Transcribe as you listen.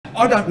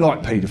I don't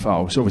like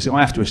paedophiles, obviously.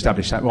 I have to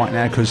establish that right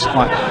now because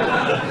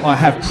I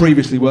have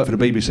previously worked for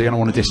the BBC and I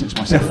want to distance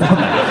myself from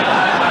that.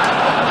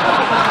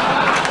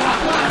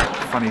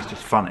 Funny is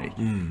just funny,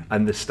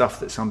 and the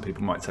stuff that some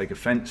people might take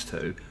offence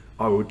to,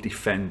 I would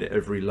defend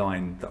every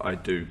line that I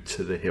do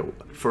to the hilt.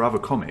 For other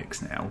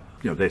comics now,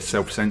 you know, they're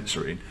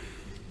self-censoring,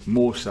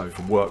 more so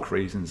for work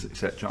reasons,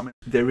 etc. I mean,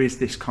 there is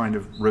this kind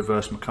of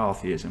reverse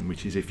McCarthyism,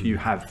 which is if you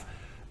have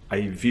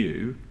a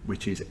view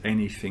which is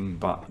anything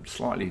but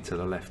slightly to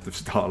the left of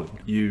Stalin,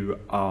 you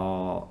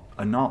are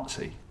a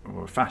Nazi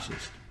or a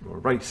fascist or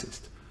a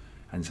racist.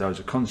 And so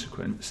as a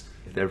consequence,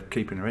 they're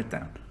keeping their head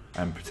down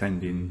and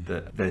pretending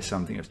that there's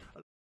something else.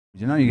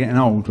 You know, you're getting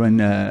old when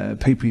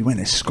people you went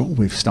to school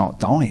with start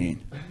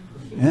dying,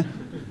 yeah?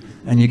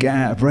 And you get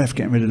out of breath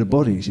getting rid of the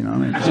bodies, you know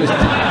what I mean? Just...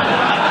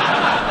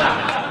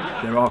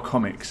 There are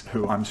comics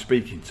who I'm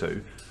speaking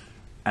to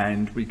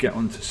and we get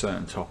onto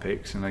certain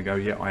topics and they go,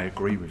 yeah, I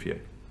agree with you.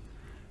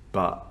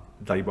 But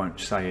they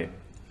won't say it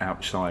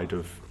outside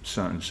of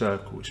certain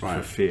circles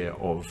for fear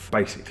of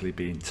basically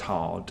being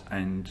tarred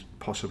and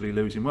possibly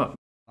losing work.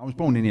 I was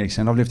born in the East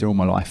End, I've lived there all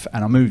my life,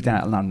 and I moved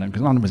out of London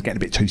because London was getting a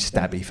bit too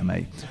stabby for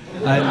me.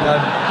 And,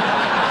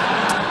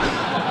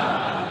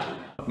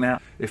 now,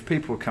 if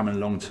people are coming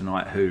along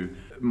tonight who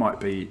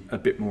might be a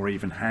bit more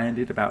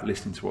even-handed about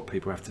listening to what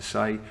people have to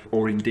say,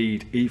 or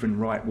indeed even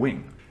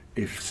right-wing,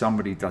 if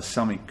somebody does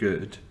something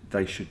good,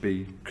 they should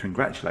be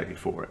congratulated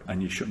for it,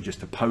 and you shouldn't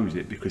just oppose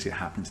it because it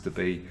happens to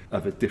be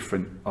of a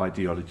different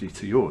ideology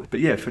to yours. But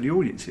yeah, for the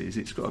audiences,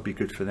 it's got to be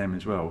good for them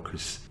as well,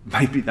 because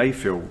maybe they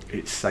feel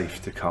it's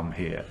safe to come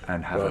here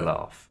and have a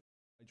laugh.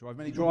 Drive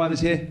many drivers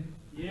here?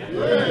 Yeah.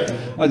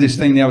 I had this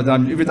thing the other day.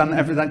 Have you ever done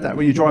that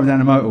when you're driving down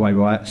the motorway,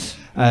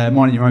 right?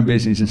 Minding your own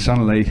business, and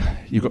suddenly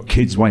you've got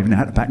kids waving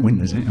out the back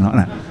windows, like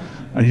that.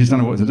 And you just don't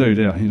know what to do,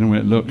 do you? You don't know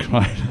where to look,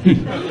 right?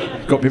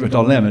 Got a bit of a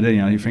dilemma, do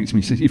you? You think to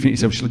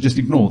yourself, shall I just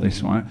ignore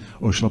this, right?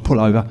 Or shall I pull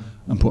over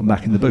and put them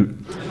back in the boot?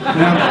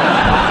 Now,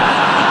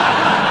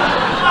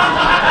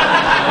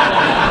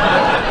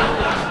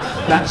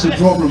 that's the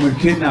problem with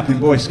kidnapping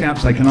Boy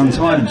Scouts, they can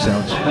untie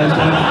themselves.